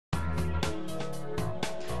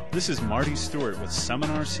This is Marty Stewart with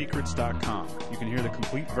SeminarSecrets.com. You can hear the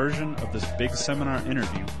complete version of this big seminar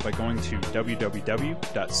interview by going to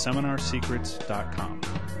www.seminarsecrets.com.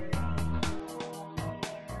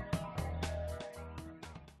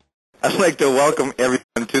 I'd like to welcome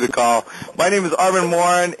everyone to the call. My name is Armand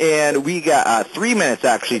Morin, and we got 3 minutes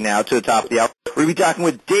actually now to the top of the hour. We'll be talking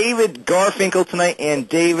with David Garfinkel tonight, and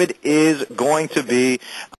David is going to be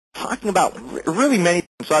talking about really many things.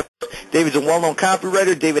 David's a well-known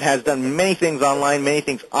copywriter. David has done many things online, many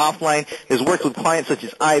things offline. Has worked with clients such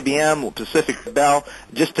as IBM, Pacific Bell,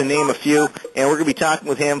 just to name a few. And we're going to be talking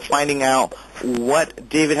with him, finding out what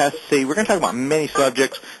David has to say. We're going to talk about many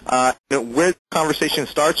subjects, where the conversation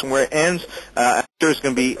starts and where it ends. I'm sure it's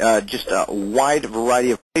going to be just a wide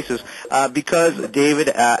variety of places because David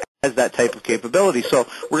has that type of capability. So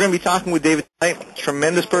we're going to be talking with David tonight.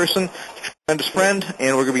 Tremendous person, tremendous friend,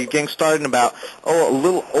 and we're going to be getting started in about a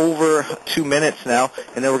little over 2 minutes now,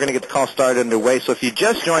 and then we're going to get the call started underway. So if you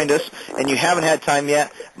just joined us and you haven't had time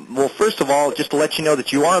yet, well, first of all, just to let you know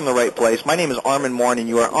that you are in the right place. My name is Armand Morin, and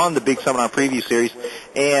you are on the Big Seminar Preview Series.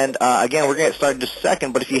 And again, we're going to get started in just a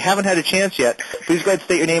second. But if you haven't had a chance yet, please go ahead and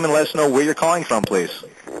state your name and let us know where you're calling from, please.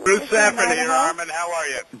 Bruce Safran here, Armand. How are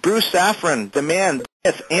you? Bruce Safran, the man,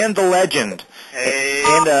 yes, and the legend. Hey.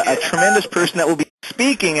 And a tremendous person that will be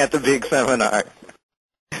speaking at the Big Seminar.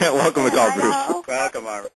 Welcome to the call, Bruce. Welcome,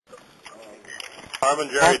 Armand. Armand,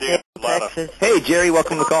 Jerry, Dan, Texas. Hey, Jerry,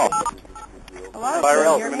 welcome to the call. Hello.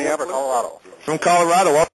 Byron from Minneapolis, Colorado. From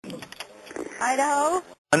Colorado, welcome. Idaho.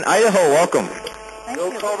 And Idaho, welcome. Thank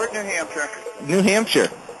Bill you. Colbert, New Hampshire. New Hampshire.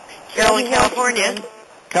 Carrollton, California.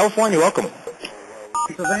 California, welcome.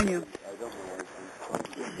 Pennsylvania.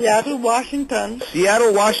 Seattle, Washington.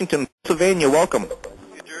 Seattle, Washington, Pennsylvania, welcome.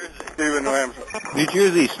 New Jersey. Stephen, New Hampshire. New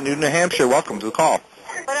Jersey, New Hampshire, welcome to the call.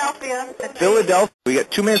 Philadelphia. Philadelphia, we got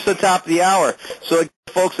 2 minutes to the top of the hour. So,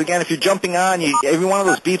 folks, again, if you're jumping on, every one of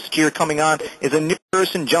those beeps that you're coming on is a new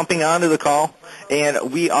person jumping onto the call.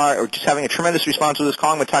 And we are just having a tremendous response to this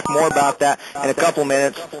call. I'm going to talk more about that in a couple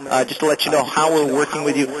minutes, just to let you know how we're working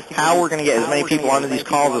with you, how we're going to get as many people onto these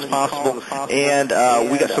calls as possible. And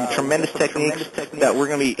we got some tremendous techniques that we're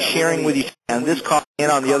going to be sharing with you on this call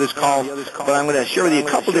and on the others calls. But I'm going to share with you a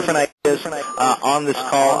couple different ideas on this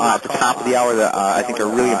call at the top of the hour that I think are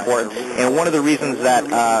really important. And one of the reasons that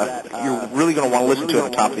you're really going to want to listen to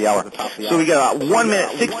at the top of the hour. So we got 1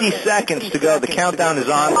 minute, 60 seconds to go. The countdown is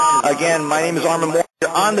on. Again, my name is Armand Moore.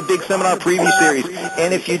 You're on the Big Seminar Preview Series.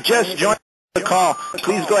 And if you just joined the call,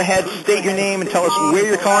 please go ahead, state your name, and tell us where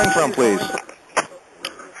you're calling from, please.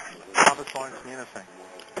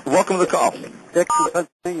 Welcome to the call.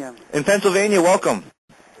 Pennsylvania. In Pennsylvania, welcome.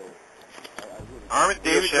 Armand,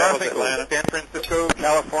 David Garfinkel, San Francisco,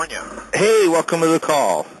 California. Hey, welcome to the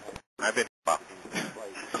call. I've been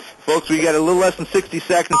Folks, we got a little less than 60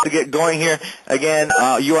 seconds to get going here. Again,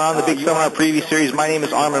 you are on the Big Seminar Preview Series. My name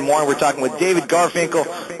is Armand Moore. We're talking with David Garfinkel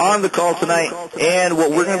on the call tonight. And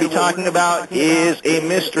what we're going to be talking about is a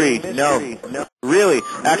mystery. No, really.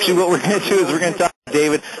 Actually, what we're going to do is we're going to talk to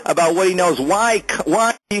David about what he knows, why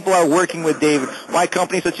people are working with David, why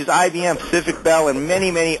companies such as IBM, Pacific Bell, and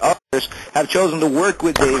many, many others have chosen to work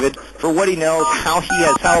with David for what he knows, how he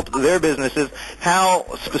has helped their businesses, how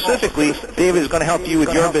specifically David is going to help you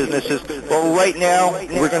with your businesses. Well, right now,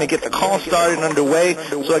 we're going to get the call started and underway.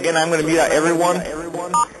 So, again, I'm going to mute out everyone.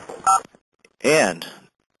 And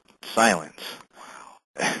silence.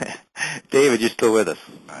 David, you're still with us.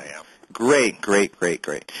 I am. Great.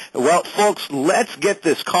 Well, folks, let's get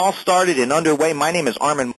this call started and underway. My name is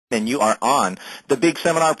Armand, and you are on the Big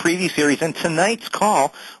Seminar Preview Series. And tonight's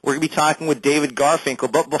call, we're going to be talking with David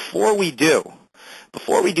Garfinkel. But before we do, I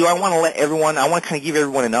want to kind of give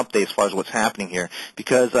everyone an update as far as what's happening here,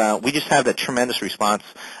 because we just have that tremendous response.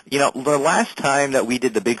 You know, the last time that we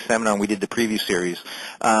did the Big Seminar and we did the preview series,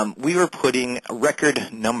 we were putting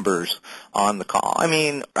record numbers on the call. I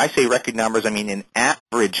mean, I say record numbers, I mean an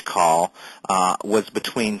average call was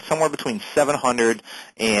somewhere between 700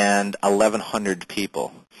 and 1,100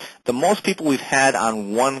 people. The most people we've had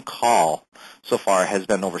on one call so far has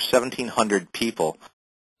been over 1,700 people.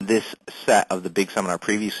 This set of the Big Seminar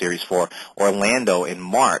Preview Series for Orlando in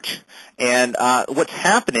March. And what's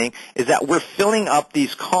happening is that we're filling up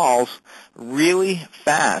these calls really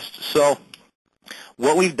fast. So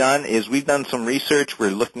What we've done is we've done some research. We're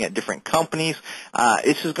looking at different companies.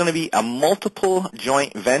 This is going to be a multiple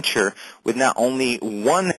joint venture with not only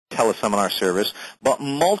one teleseminar service, but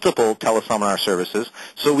multiple teleseminar services,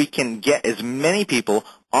 so we can get as many people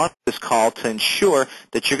on this call to ensure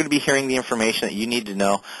that you're going to be hearing the information that you need to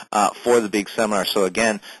know for the big seminar. So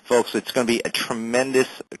again, folks, it's going to be a tremendous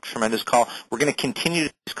call. We're going to continue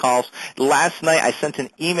these calls. Last night I sent an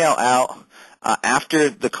email out after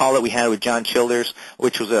the call that we had with John Childers,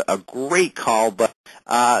 which was a great call, but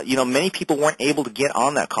many people weren't able to get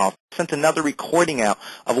on that call. I sent another recording out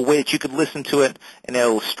of a way that you could listen to it, and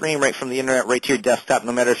it'll stream right from the internet right to your desktop,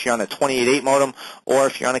 no matter if you're on a 28.8 modem or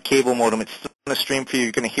if you're on a cable modem. It's still going to stream for you.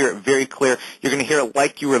 You're going to hear it very clear. You're going to hear it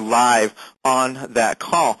like you were live on that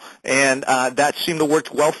call. And that seemed to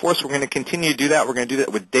work well for us. We're going to continue to do that. We're going to do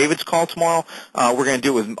that with David's call tomorrow. We're going to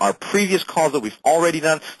do it with our previous calls that we've already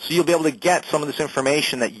done, so you'll be able to get some of this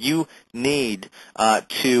information that you need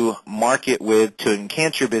to market with, to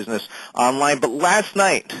enhance your business online. But last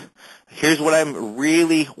night, here's what I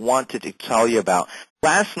really wanted to tell you about.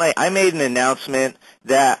 Last night, I made an announcement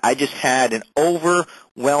that I just had an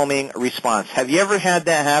overwhelming response. Have you ever had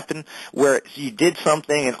that happen where you did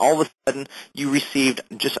something and all of a sudden you received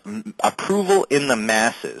just approval in the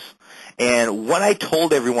masses? And what I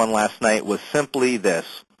told everyone last night was simply this: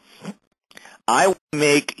 I want to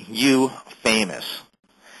make you famous.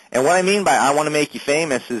 And what I mean by I want to make you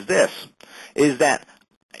famous is this, is that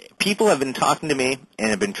people have been talking to me and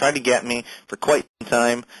have been trying to get me for quite some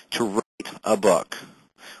time to write a book.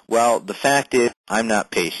 Well, the fact is I'm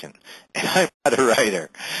not patient, and I'm not a writer.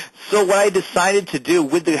 So what I decided to do,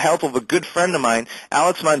 with the help of a good friend of mine,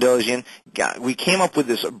 Alex Mondosian, we came up with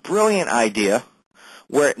this brilliant idea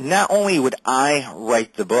where not only would I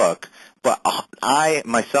write the book, but I,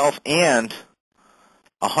 myself, and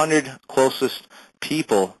 100 closest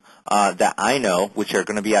people that I know, which are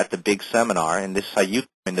going to be at the big seminar, and this is how you come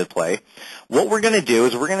into play. What we're going to do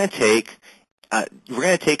is we're going to take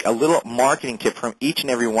a little marketing tip from each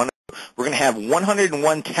and every one. We're going to have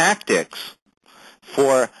 101 tactics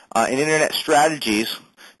for an internet strategies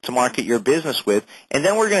to market your business with, and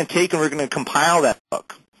then we're going to take and we're going to compile that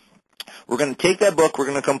book. We're going to take that book, we're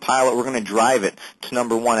going to compile it, we're going to drive it to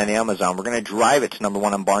 #1 on Amazon. We're going to drive it to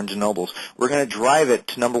 #1 on Barnes & Nobles. We're going to drive it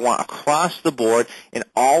to #1 across the board in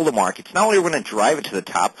all the markets. Not only are we going to drive it to the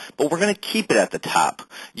top, but we're going to keep it at the top,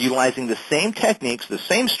 utilizing the same techniques, the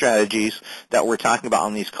same strategies that we're talking about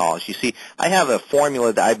on these calls. You see, I have a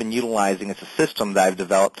formula that I've been utilizing. It's a system that I've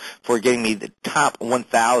developed for getting me the top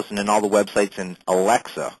 1,000 in all the websites in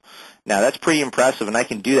Alexa. Now, that's pretty impressive, and I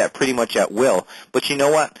can do that pretty much at will. But you know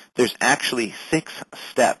what? There's actually 6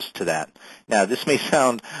 steps to that. Now, this may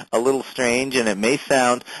sound a little strange, and it may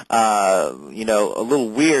sound, a little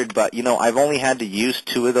weird, but, I've only had to use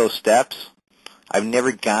 2 of those steps. I've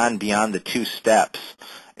never gone beyond the 2 steps,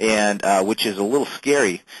 and which is a little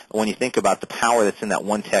scary when you think about the power that's in that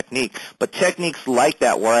one technique. But techniques like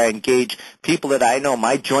that, where I engage people that I know,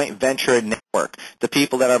 my joint venture network, the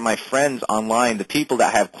people that are my friends online, the people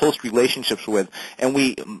that I have close relationships with, and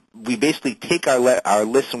we basically take our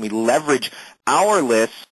lists and we leverage our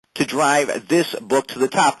lists to drive this book to the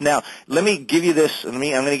top. Now, let me give you this. I'm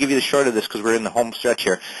going to give you the short of this because we're in the home stretch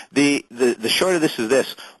here. The short of this is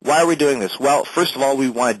this. Why are we doing this? Well, first of all, we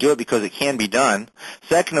want to do it because it can be done.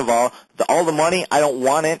 Second of all the money, I don't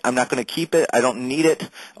want it. I'm not going to keep it. I don't need it.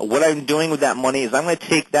 What I'm doing with that money is I'm going to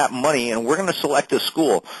take that money and we're going to select a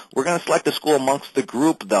school. We're going to select a school amongst the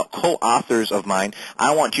group, the co-authors of mine.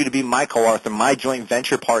 I want you to be my co-author, my joint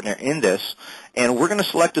venture partner in this. And we're going to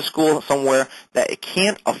select a school somewhere that it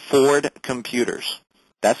can't afford computers.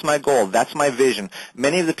 That's my goal. That's my vision.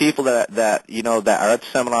 Many of the people that are at the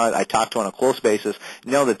seminar I talk to on a close basis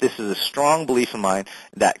know that this is a strong belief of mine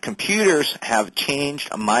that computers have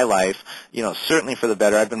changed my life, certainly for the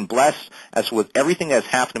better. I've been blessed as with everything that's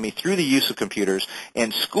happened to me through the use of computers.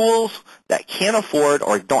 And schools that can't afford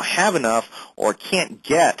or don't have enough or can't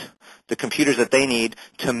get the computers that they need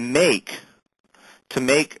to make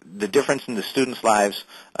the difference in the students' lives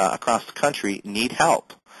across the country need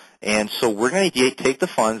help. And so we're going to take the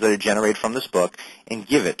funds that are generated from this book and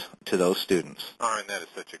give it to those students. Armand, that is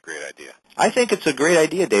such a great idea. I think it's a great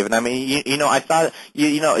idea, David. I mean, I thought,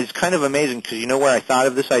 it's kind of amazing because you know where I thought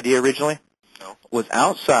of this idea originally? No. Was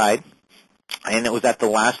outside, and it was at the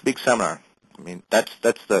last big seminar. I mean, that's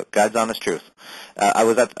the God's honest truth. I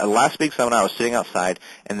was at the last big seminar. I was sitting outside,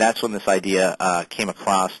 and that's when this idea came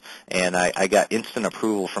across, and I got instant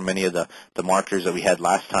approval from many of the marketers that we had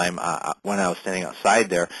last time when I was standing outside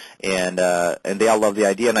there, and they all love the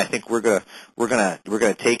idea, and I think we're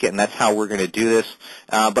gonna take it, and that's how we're gonna do this.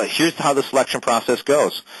 But here's how the selection process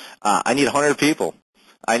goes. I need 100 people.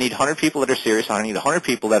 I need 100 people that are serious. I need 100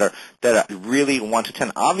 people that really want to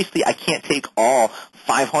attend. Obviously, I can't take all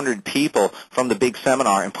 500 people from the big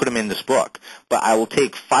seminar and put them in this book, but I will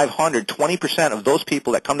take 500, 20% of those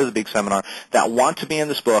people that come to the big seminar that want to be in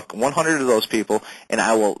this book, 100 of those people, and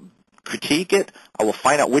I will critique it. I will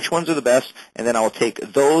find out which ones are the best, and then I will take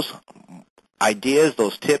those ideas,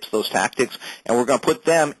 those tips, those tactics, and we're going to put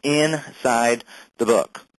them inside the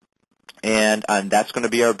book. And that's going to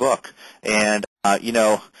be our book. And I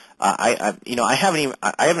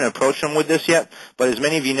haven't approached him with this yet, but as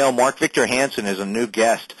many of you know, Mark Victor Hansen is a new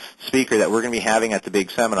guest speaker that we're going to be having at the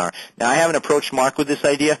big seminar. Now, I haven't approached Mark with this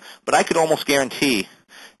idea, but I could almost guarantee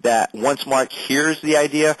that once Mark hears the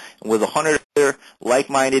idea, with 100 other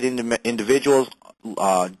like-minded individuals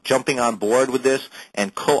jumping on board with this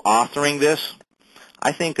and co-authoring this,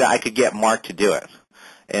 I think that I could get Mark to do it.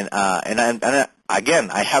 And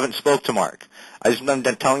again, I haven't spoke to Mark.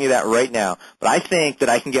 I'm telling you that right now. But I think that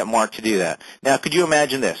I can get Mark to do that. Now, could you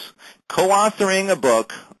imagine this? Co-authoring a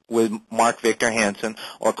book with Mark Victor Hansen,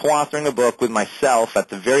 or co-authoring a book with myself at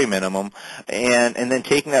the very minimum, and then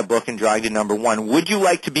taking that book and drawing to number one. Would you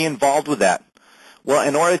like to be involved with that? Well,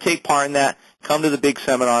 in order to take part in that, come to the big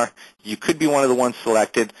seminar. You could be one of the ones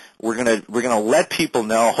selected. We're gonna let people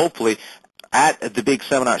know, hopefully, at the big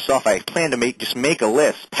seminar itself. I plan to make a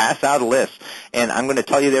list, pass out a list, and I'm going to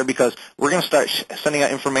tell you there because we're going to start sending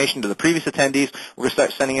out information to the previous attendees. We're going to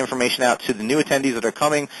start sending information out to the new attendees that are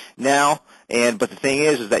coming now. But the thing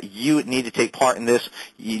is that you need to take part in this.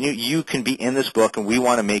 You can be in this book, and we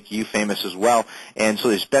want to make you famous as well. And so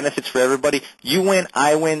there's benefits for everybody. You win,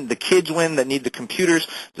 I win, the kids win that need the computers,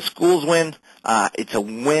 the schools win. It's a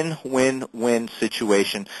win-win-win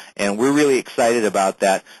situation, and we're really excited about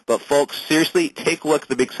that. But folks, seriously, take a look at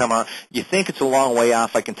the big seminar. You think it's a long way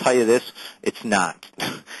off. I can tell you this, it's not.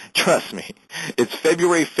 Trust me. It's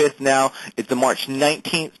February 5th now. It's the March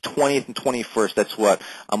 19th, 20th, and 21st. That's what,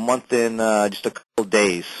 a month in just a couple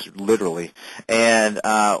days, literally. And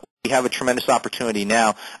we have a tremendous opportunity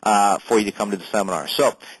now for you to come to the seminar.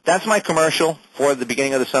 So that's my commercial for the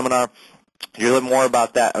beginning of the seminar. You'll learn more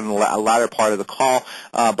about that in the latter part of the call.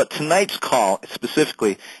 But tonight's call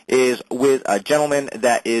specifically is with a gentleman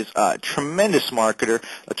that is a tremendous marketer,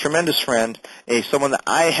 a tremendous friend, someone that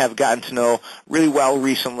I have gotten to know really well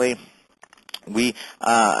recently.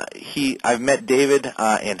 I've met David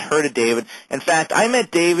and heard of David. In fact, I met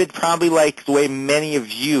David probably like the way many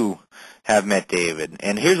of you have met David.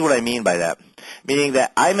 And here's what I mean by that. Meaning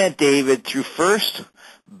that I met David through first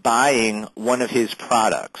buying one of his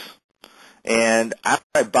products. And after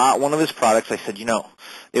I bought one of his products, I said,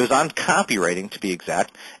 it was on copywriting to be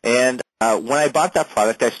exact. And when I bought that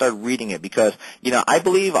product, I started reading it because, I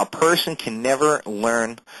believe a person can never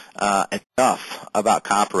learn enough about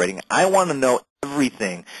copywriting. I want to know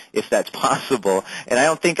everything if that's possible, and I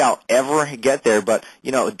don't think I'll ever get there. But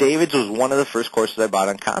David's was one of the first courses I bought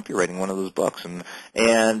on copywriting, one of those books, and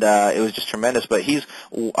it was just tremendous. But his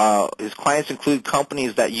clients include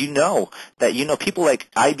companies that people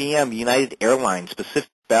like IBM, United Airlines, Pacific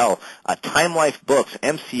Bell, Time Life Books,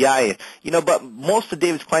 MCI, but most of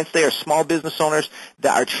David's clients today are small business owners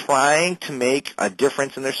that are trying to make a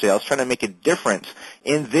difference in their sales, trying to make a difference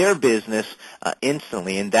in their business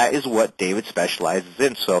instantly, and that is what David specializes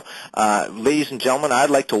in. So, ladies and gentlemen, I'd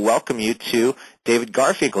like to welcome you to David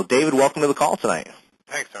Garfinkel. David, welcome to the call tonight.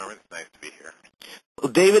 Thanks, Armand. It's nice to be here.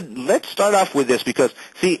 Well, David, let's start off with this because,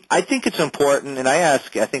 see, I think it's important, and I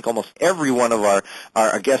ask, I think, almost every one of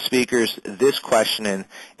our guest speakers this question, and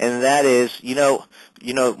that is,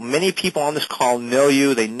 many people on this call know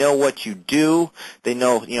you. They know what you do. They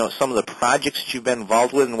know, some of the projects that you've been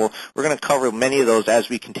involved with, and we're going to cover many of those as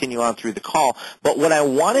we continue on through the call. But what I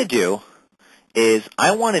want to do is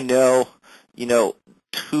I want to know,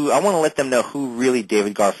 I want to let them know who really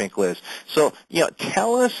David Garfinkel is. So,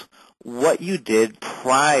 tell us what you did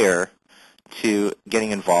prior to getting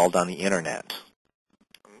involved on the Internet.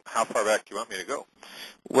 How far back do you want me to go?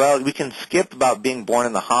 Well, we can skip about being born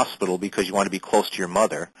in the hospital because you want to be close to your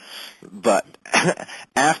mother. But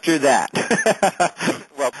after that.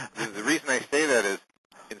 Well, the reason I say that is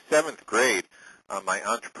in 7th grade, my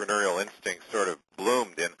entrepreneurial instinct sort of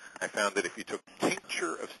bloomed, and I found that if you took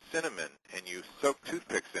tincture of cinnamon and you soaked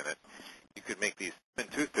toothpicks in it, you could make these thin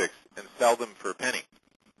toothpicks and sell them for a penny.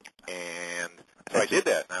 And So I did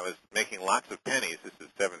that, and I was making lots of pennies. This is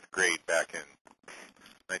 7th grade back in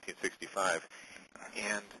 1965.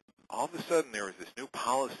 And all of a sudden there was this new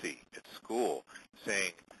policy at school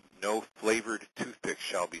saying no flavored toothpicks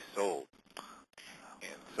shall be sold.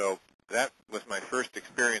 And so that was my first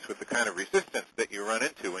experience with the kind of resistance that you run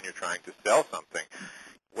into when you're trying to sell something.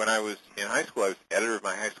 When I was in high school, I was editor of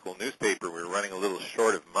my high school newspaper. We were running a little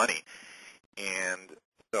short of money. And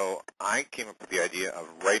so I came up with the idea of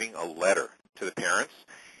writing a letter to the parents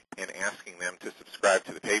and asking them to subscribe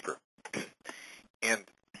to the paper. And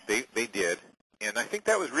they did. And I think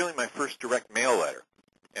that was really my first direct mail letter.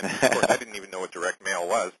 And, of course, I didn't even know what direct mail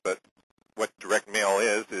was, but what direct mail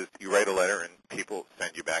is you write a letter and people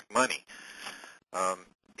send you back money.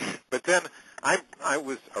 But then I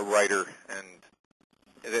was a writer, and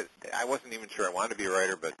I wasn't even sure I wanted to be a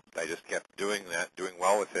writer, but I just kept doing that, doing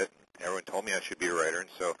well with it. Everyone told me I should be a writer, and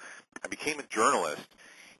so I became a journalist,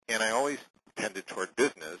 and I always tended toward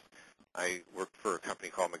business. I worked for a company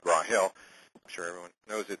called McGraw-Hill. I'm sure everyone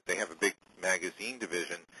knows it. They have a big magazine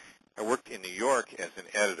division. I worked in New York as an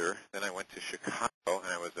editor. Then I went to Chicago, and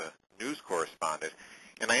I was a news correspondent.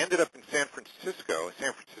 And I ended up in San Francisco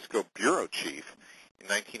bureau chief in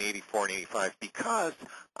 1984 and 85 because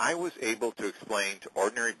I was able to explain to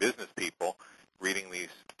ordinary business people reading these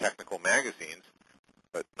technical magazines,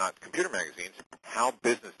 but not computer magazines, how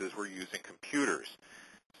businesses were using computers.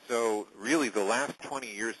 So really the last 20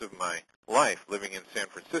 years of my life living in San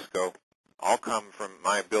Francisco all come from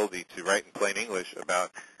my ability to write in plain English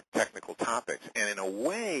about technical topics. And in a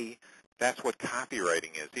way, that's what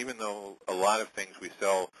copywriting is. Even though a lot of things we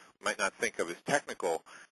sell might not think of as technical,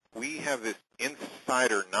 we have this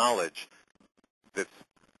insider knowledge that's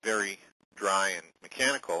very dry and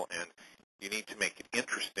mechanical, and you need to make it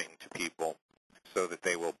interesting to people so that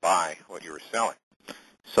they will buy what you are selling.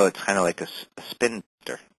 So it's kind of like a spin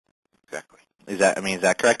doctor. Exactly. Is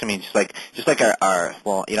that correct? I mean, just like our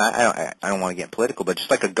well, I don't want to get political, but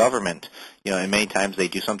just like a government, and many times they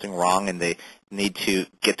do something wrong and they need to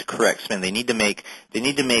get the correct spin. They need to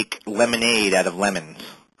make lemonade out of lemons.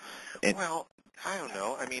 Well, I don't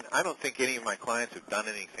know. I mean, I don't think any of my clients have done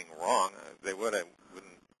anything wrong. They would, I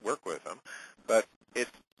wouldn't work with them. But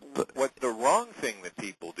what the wrong thing that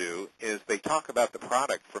people do is they talk about the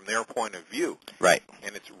product from their point of view. Right.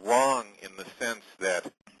 And it's wrong in the sense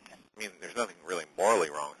that, there's nothing really morally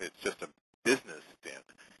wrong with it. It's just a business stint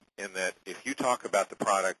in that if you talk about the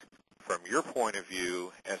product from your point of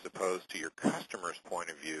view as opposed to your customer's point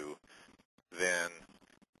of view, then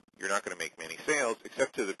you're not going to make many sales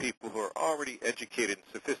except to the people who are already educated and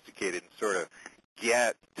sophisticated and sort of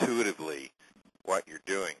get intuitively what you're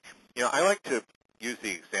doing. I like to use the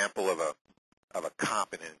example of a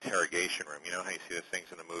cop in an interrogation room. You know how you see those things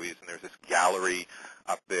in the movies, and there's this gallery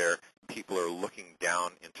up there. People are looking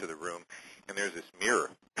down into the room, and there's this mirror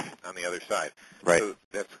on the other side. Right. So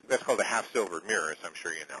that's called a half-silvered mirror, as I'm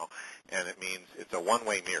sure you know, and it means it's a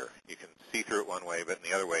one-way mirror. You can see through it one way, but in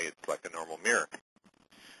the other way, it's like a normal mirror.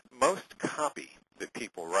 Most copy that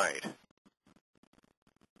people write,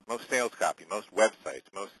 most sales copy, most websites,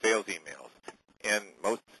 most sales emails, and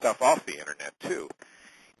most stuff off the Internet, too,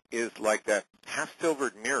 is like that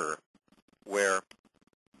half-silvered mirror where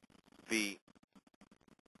the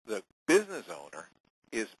business owner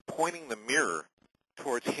is pointing the mirror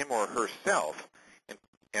towards him or herself,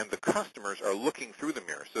 and the customers are looking through the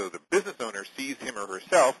mirror. So the business owner sees him or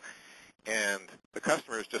herself, and the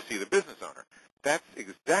customers just see the business owner. That's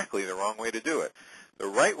exactly the wrong way to do it. The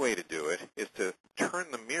right way to do it is to turn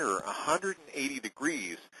the mirror 180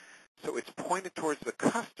 degrees so it's pointed towards the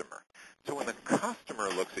customer. So when the customer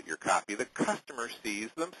looks at your copy, the customer sees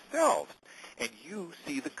themselves, and you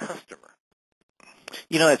see the customer.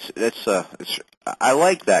 I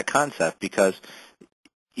like that concept because,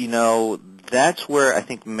 that's where I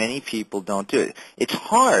think many people don't do it. It's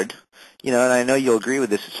hard, and I know you'll agree with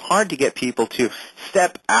this, it's hard to get people to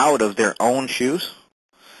step out of their own shoes.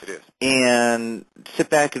 It is. And sit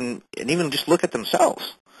back and even just look at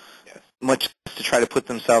themselves. Yes. Much to try to put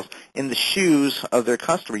themselves in the shoes of their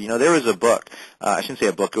customer. There was a book, I shouldn't say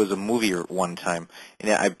a book, it was a movie one time,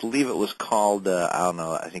 and I believe it was called,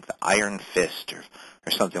 I think The Iron Fist or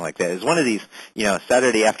something like that. It was one of these,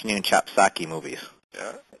 Saturday afternoon chopsaki movies.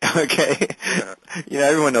 Yeah. Okay. Yeah.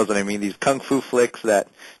 Everyone knows what I mean. These kung fu flicks that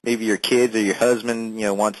maybe your kids or your husband,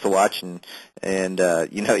 wants to watch and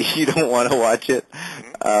you don't want to watch it.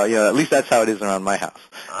 Mm-hmm. At least that's how it is around my house.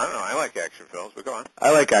 I don't know. I like action films, but go on.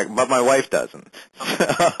 I like action, but my wife doesn't.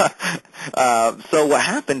 So what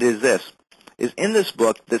happened is in this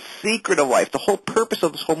book, the secret of life, the whole purpose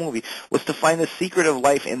of this whole movie was to find the secret of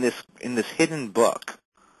life in this hidden book.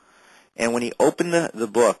 And when he opened the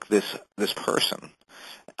book, this person,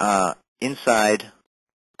 inside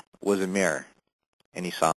was a mirror, and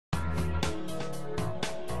he saw.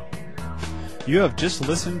 You have just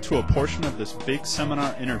listened to a portion of this Big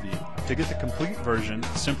Seminar interview. To get the complete version,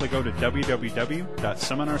 simply go to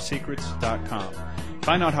www.seminarsecrets.com.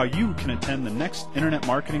 Find out how you can attend the next Internet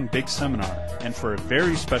Marketing Big Seminar. And for a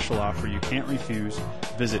very special offer you can't refuse,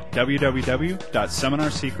 visit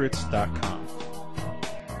www.seminarsecrets.com.